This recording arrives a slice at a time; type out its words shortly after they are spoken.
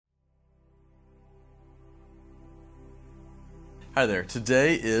Hi there.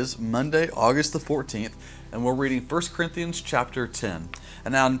 Today is Monday, August the 14th, and we're reading 1 Corinthians chapter 10.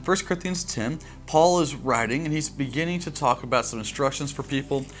 And now in 1 Corinthians 10, Paul is writing, and he's beginning to talk about some instructions for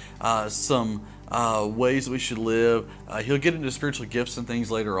people, some ways that we should live. He'll get into spiritual gifts and things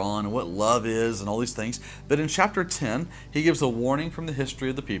later on, and what love is, and all these things. But in chapter 10, he gives a warning from the history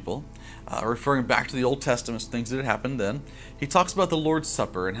of the people, referring back to the Old Testament, things that had happened then. He talks about the Lord's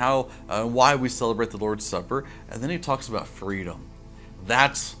Supper and how, why we celebrate the Lord's Supper, and then he talks about freedom.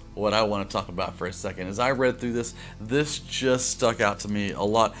 That's what I want to talk about for a second. As I read through this just stuck out to me a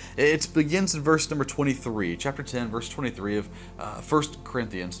lot. It begins in verse number 23, chapter 10, verse 23 of 1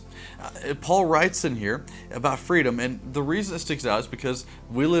 Corinthians. Paul writes in here about freedom, and the reason it sticks out is because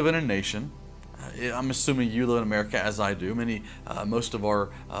we live in a nation. I'm assuming you live in America, as I do. Most of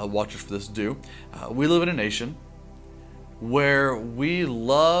our watchers for this do. We live in a nation where we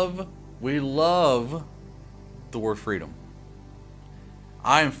love the word freedom.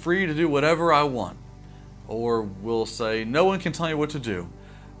 I am free to do whatever I want. Or we'll say, no one can tell me what to do.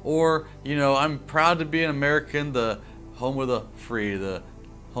 Or, I'm proud to be an American, the home of the free, the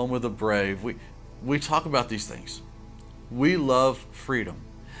home of the brave. We talk about these things. We love freedom.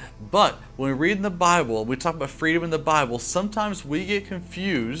 But when we read in the Bible, we talk about freedom in the Bible, sometimes we get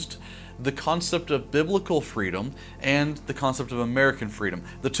confused the concept of biblical freedom and the concept of American freedom.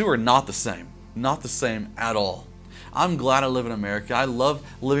 The two are not the same. Not the same at all. I'm glad I live in America. I love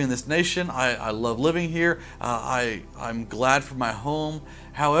living in this nation. I love living here. I'm glad for my home.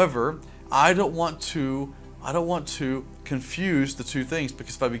 However, I don't want to confuse the two things,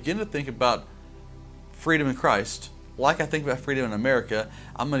 because if I begin to think about freedom in Christ like I think about freedom in America,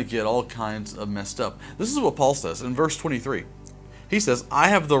 I'm going to get all kinds of messed up. This is what Paul says in verse 23. He says, I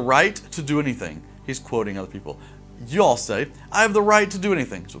have the right to do anything. He's quoting other people. You all say, I have the right to do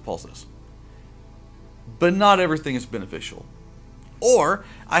anything. That's what Paul says. But not everything is beneficial. Or,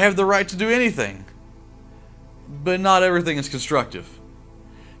 I have the right to do anything, but not everything is constructive.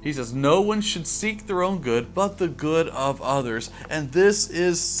 He says, no one should seek their own good, but the good of others. And this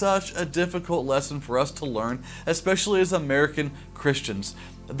is such a difficult lesson for us to learn, especially as American Christians.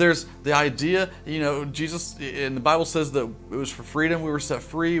 There's the idea, Jesus in the Bible says that it was for freedom we were set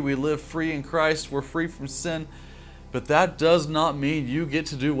free. We live free in Christ. We're free from sin. But that does not mean you get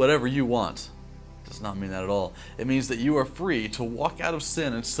to do whatever you want. Does not mean that at all. It means that you are free to walk out of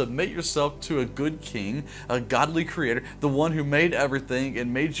sin and submit yourself to a good king, a godly creator, the one who made everything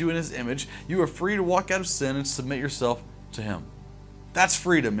and made you in his image. You are free to walk out of sin and submit yourself to him. That's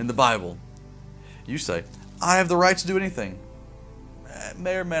freedom in the Bible. You say, I have the right to do anything. It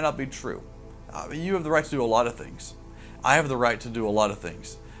may or may not be true. You have the right to do a lot of things. I have the right to do a lot of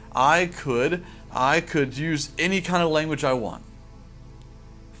things. I could use any kind of language I want.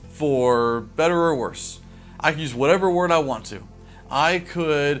 For better or worse. I could use whatever word I want to. I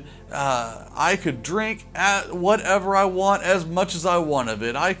could drink whatever I want as much as I want of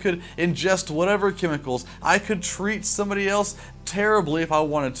it. I could ingest whatever chemicals. I could treat somebody else terribly if I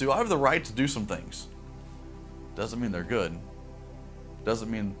wanted to. I have the right to do some things. Doesn't mean they're good.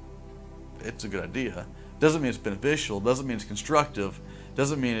 Doesn't mean it's a good idea. Doesn't mean it's beneficial. Doesn't mean it's constructive.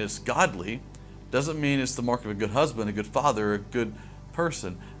 Doesn't mean it's godly. Doesn't mean it's the mark of a good husband, a good father, a good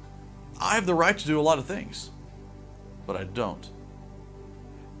person. I have the right to do a lot of things, but I don't.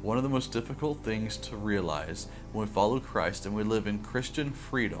 One of the most difficult things to realize when we follow Christ and we live in Christian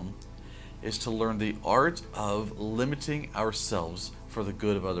freedom is to learn the art of limiting ourselves for the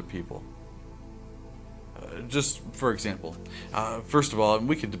good of other people. Just for example, first of all, and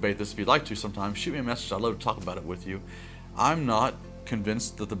we could debate this if you'd like to sometime, shoot me a message. I'd love to talk about it with you. I'm not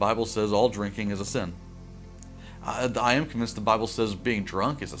convinced that the Bible says all drinking is a sin. I am convinced the Bible says being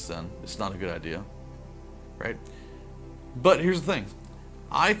drunk is a sin. It's not a good idea, right? But here's the thing.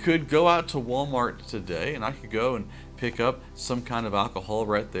 I could go out to Walmart today and I could go and pick up some kind of alcohol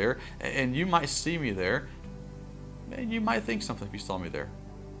right there, and you might see me there and you might think something if you saw me there.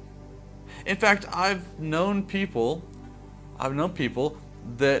 In fact, I've known people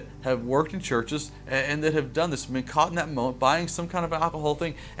that have worked in churches and that have done this, been caught in that moment buying some kind of alcohol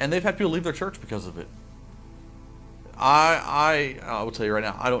thing, and they've had people leave their church because of it. I will tell you right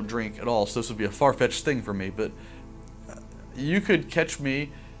now, I don't drink at all, so this would be a far-fetched thing for me, but you could catch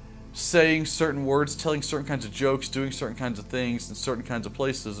me saying certain words, telling certain kinds of jokes, doing certain kinds of things in certain kinds of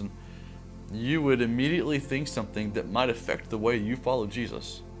places, and you would immediately think something that might affect the way you follow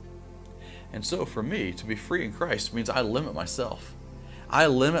Jesus. And so for me, to be free in Christ means I limit myself. I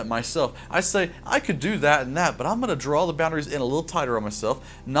limit myself. I say, I could do that and that, but I'm going to draw the boundaries in a little tighter on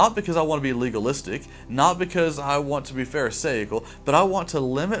myself, not because I want to be legalistic, not because I want to be pharisaical, but I want to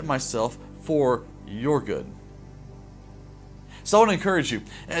limit myself for your good. So I want to encourage you,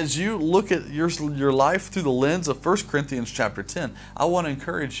 as you look at your life through the lens of 1 Corinthians chapter 10, I want to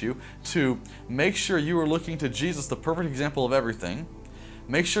encourage you to make sure you are looking to Jesus, the perfect example of everything.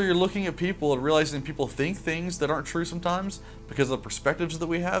 Make sure you're looking at people and realizing people think things that aren't true sometimes because of the perspectives that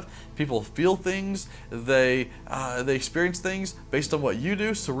we have. People feel things, they experience things based on what you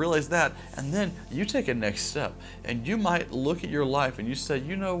do, so realize that. And then you take a next step, and you might look at your life and you say,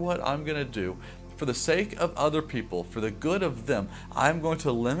 you know what I'm going to do? For the sake of other people, for the good of them, I'm going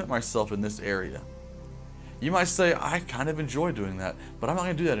to limit myself in this area. You might say, I kind of enjoy doing that, but I'm not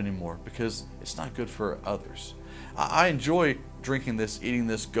going to do that anymore because it's not good for others. I enjoy drinking this, eating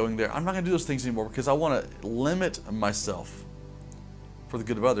this, going there. I'm not going to do those things anymore because I want to limit myself for the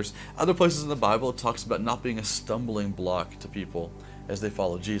good of others. Other places in the Bible, it talks about not being a stumbling block to people as they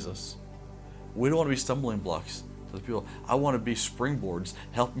follow Jesus. We don't want to be stumbling blocks to the people. I want to be springboards,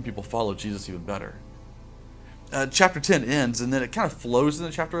 helping people follow Jesus even better. Chapter 10 ends, and then it kind of flows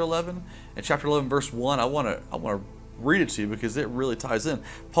into chapter 11. In chapter 11, verse 1, I want to read it to you because it really ties in.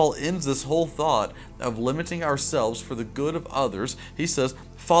 Paul ends this whole thought of limiting ourselves for the good of others. He says,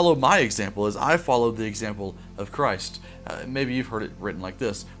 follow my example as I followed the example of Christ. Maybe you've heard it written like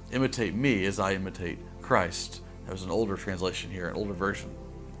this: imitate me as I imitate Christ. That was an older translation here, an older version.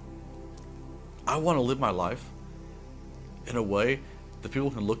 I want to live my life in a way that people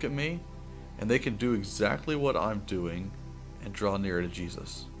can look at me and they can do exactly what I'm doing and draw nearer to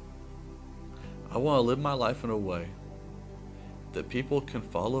Jesus. I want to live my life in a way that people can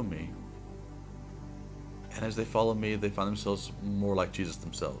follow me, and as they follow me, they find themselves more like Jesus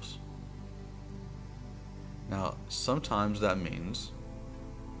themselves. Now, sometimes that means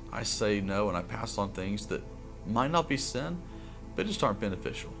I say no and I pass on things that might not be sin, but just aren't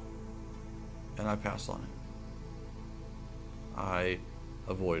beneficial, and I pass on it. I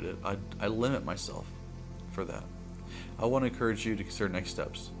avoid it. I limit myself for that. I want to encourage you to consider next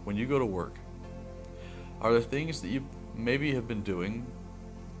steps. When you go to work, are there things that you maybe have been doing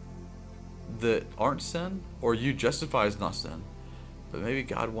that aren't sin, or you justify as not sin, but maybe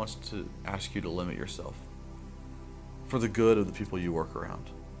God wants to ask you to limit yourself for the good of the people you work around,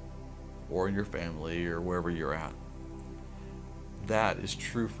 or in your family, or wherever you're at? That is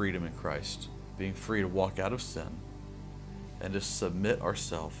true freedom in Christ, being free to walk out of sin and to submit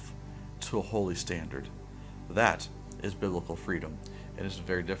ourselves to a holy standard. That is biblical freedom, and it's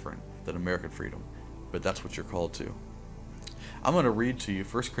very different than American freedom, but that's what you're called to. I'm going to read to you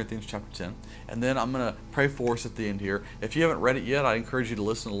 1 Corinthians chapter 10, and then I'm going to pray for us at the end here. If you haven't read it yet, I encourage you to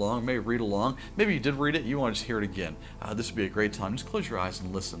listen along, maybe read along. Maybe you did read it, you want to just hear it again. This would be a great time. Just close your eyes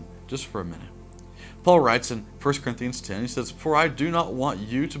and listen just for a minute. Paul writes in 1 Corinthians 10, he says, "For I do not want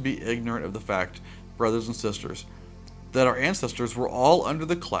you to be ignorant of the fact, brothers and sisters, that our ancestors were all under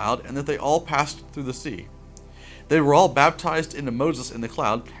the cloud and that they all passed through the sea. They were all baptized into Moses in the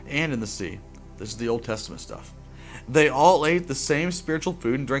cloud and in the sea." This is the Old Testament stuff. "They all ate the same spiritual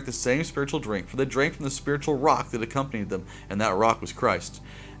food and drank the same spiritual drink, for they drank from the spiritual rock that accompanied them, and that rock was Christ.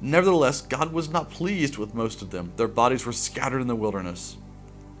 Nevertheless, God was not pleased with most of them. Their bodies were scattered in the wilderness.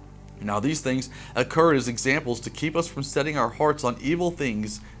 Now these things occurred as examples to keep us from setting our hearts on evil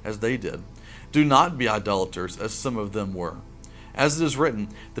things as they did. Do not be idolaters, as some of them were. As it is written,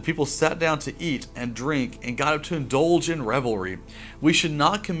 the people sat down to eat and drink and got up to indulge in revelry. We should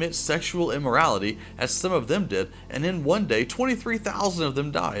not commit sexual immorality, as some of them did, and in one day 23,000 of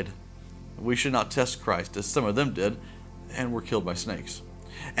them died. We should not test Christ, as some of them did, and were killed by snakes.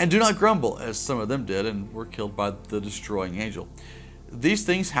 And do not grumble, as some of them did, and were killed by the destroying angel. These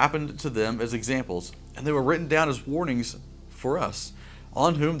things happened to them as examples, and they were written down as warnings for us,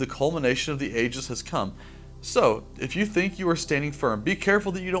 on whom the culmination of the ages has come. So, if you think you are standing firm, be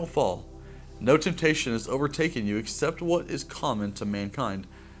careful that you don't fall. No temptation has overtaken you except what is common to mankind.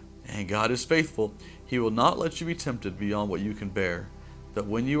 And God is faithful. He will not let you be tempted beyond what you can bear. But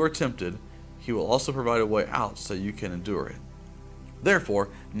when you are tempted, He will also provide a way out so you can endure it. Therefore,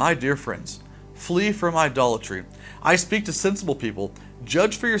 my dear friends, flee from idolatry. I speak to sensible people.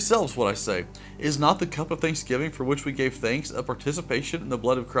 Judge for yourselves what I say. Is not the cup of thanksgiving for which we gave thanks a participation in the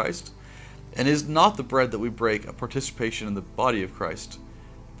blood of Christ? And is not the bread that we break a participation in the body of Christ?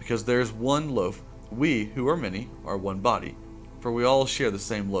 Because there is one loaf, we, who are many, are one body, for we all share the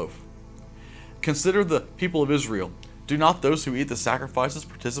same loaf. Consider the people of Israel. Do not those who eat the sacrifices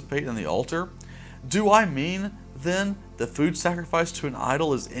participate in the altar? Do I mean, then, that food sacrificed to an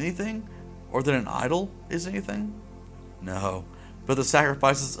idol is anything, or that an idol is anything? No, but the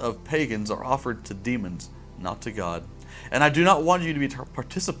sacrifices of pagans are offered to demons, not to God. And I do not want you to be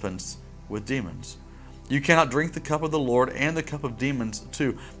participants with demons. You cannot drink the cup of the Lord and the cup of demons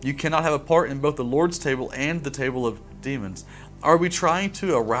too. You cannot have a part in both the Lord's table and the table of demons? Are we trying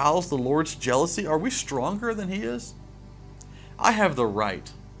to arouse the Lord's jealousy? Are we stronger than He is? I have the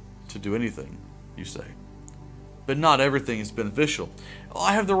right to do anything, you say. But not everything is beneficial.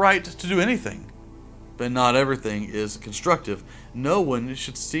 I have the right to do anything, but not everything is constructive. No one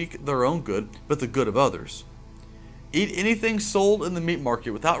should seek their own good, but the good of others. Eat anything sold in the meat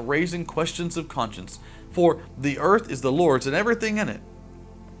market without raising questions of conscience, for the earth is the Lord's and everything in it.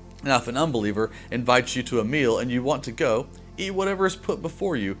 Now, if an unbeliever invites you to a meal and you want to go, eat whatever is put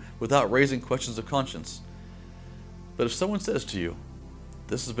before you without raising questions of conscience. But if someone says to you,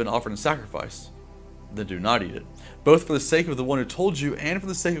 "This has been offered in sacrifice," then do not eat it, both for the sake of the one who told you and for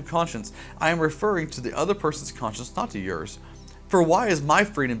the sake of conscience. I am referring to the other person's conscience, not to yours. For why is my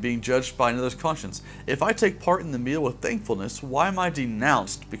freedom being judged by another's conscience? If I take part in the meal with thankfulness, why am I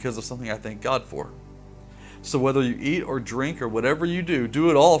denounced because of something I thank God for? So whether you eat or drink or whatever you do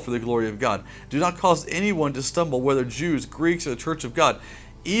it all for the glory of God. Do not cause anyone to stumble, whether Jews, Greeks, or the church of God,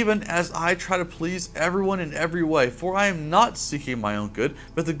 even as I try to please everyone in every way. For I am not seeking my own good,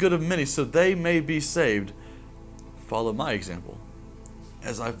 but the good of many, so they may be saved. Follow my example,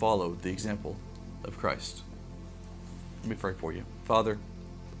 as I followed the example of Christ. Let me pray for you. Father,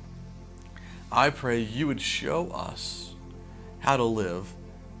 I pray you would show us how to live.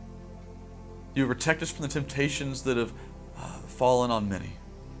 You would protect us from the temptations that have fallen on many.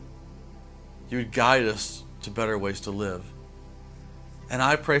 You would guide us to better ways to live. And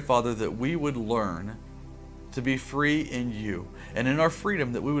I pray, Father, that we would learn to be free in you. And in our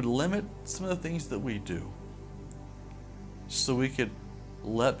freedom, that we would limit some of the things that we do, so we could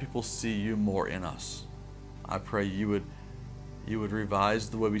let people see you more in us. I pray you would revise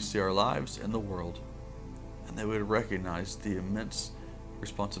the way we see our lives and the world, and they would recognize the immense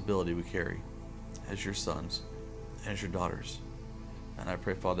responsibility we carry as your sons and as your daughters. And I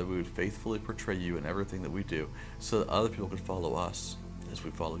pray, Father, we would faithfully portray you in everything that we do, so that other people could follow us as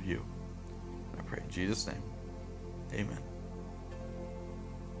we follow you. And I pray in Jesus' name, amen.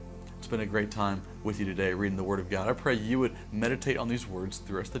 It's been a great time with you today reading the Word of God. I pray you would meditate on these words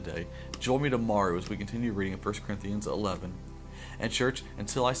through the rest of the day. Join me tomorrow as we continue reading in 1 Corinthians 11. And church,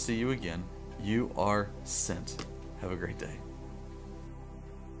 until I see you again, you are sent. Have a great day.